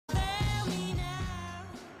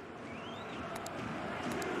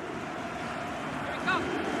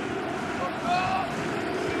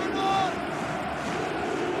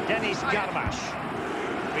Garmash.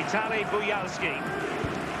 Vitaly Buyalski.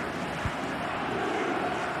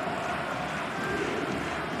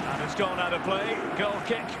 And it's gone out of play. Goal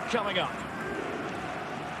kick coming up.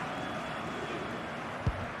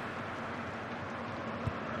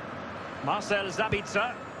 Marcel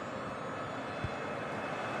Sabitzer.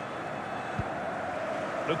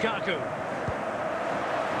 Lukaku.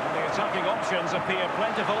 And the attacking options appear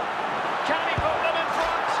plentiful. Can he put them in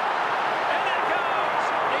front? And it goes!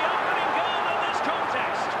 The opening goal in this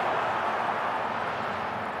contest.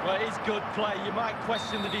 Well, it is good play. You might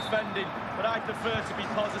question the defending, but I prefer to be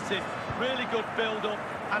positive. Really good build-up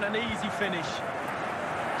and an easy finish.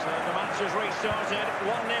 So the match has restarted.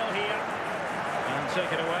 1-0 here. And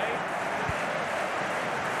take it away.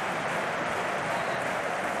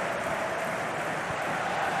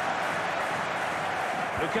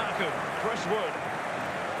 Lukaku, Chris Wood.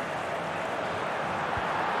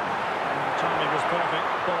 Timing was perfect.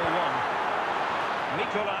 Ball one.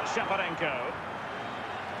 Nikola Shaparenko.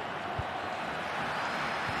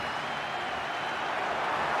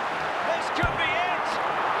 This could be it!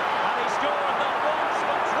 And he scored not once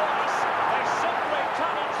but twice. They simply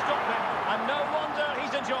cannot stop him. And no wonder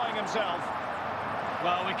he's enjoying himself.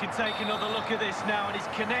 Well, we can take another look at this now, and he's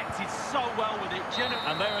connected so well with it.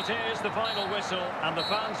 And there it is, the final whistle, and the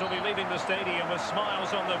fans will be leaving the stadium with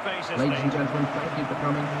smiles on their faces. Ladies and gentlemen, thank you for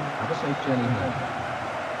coming. Have a safe journey home.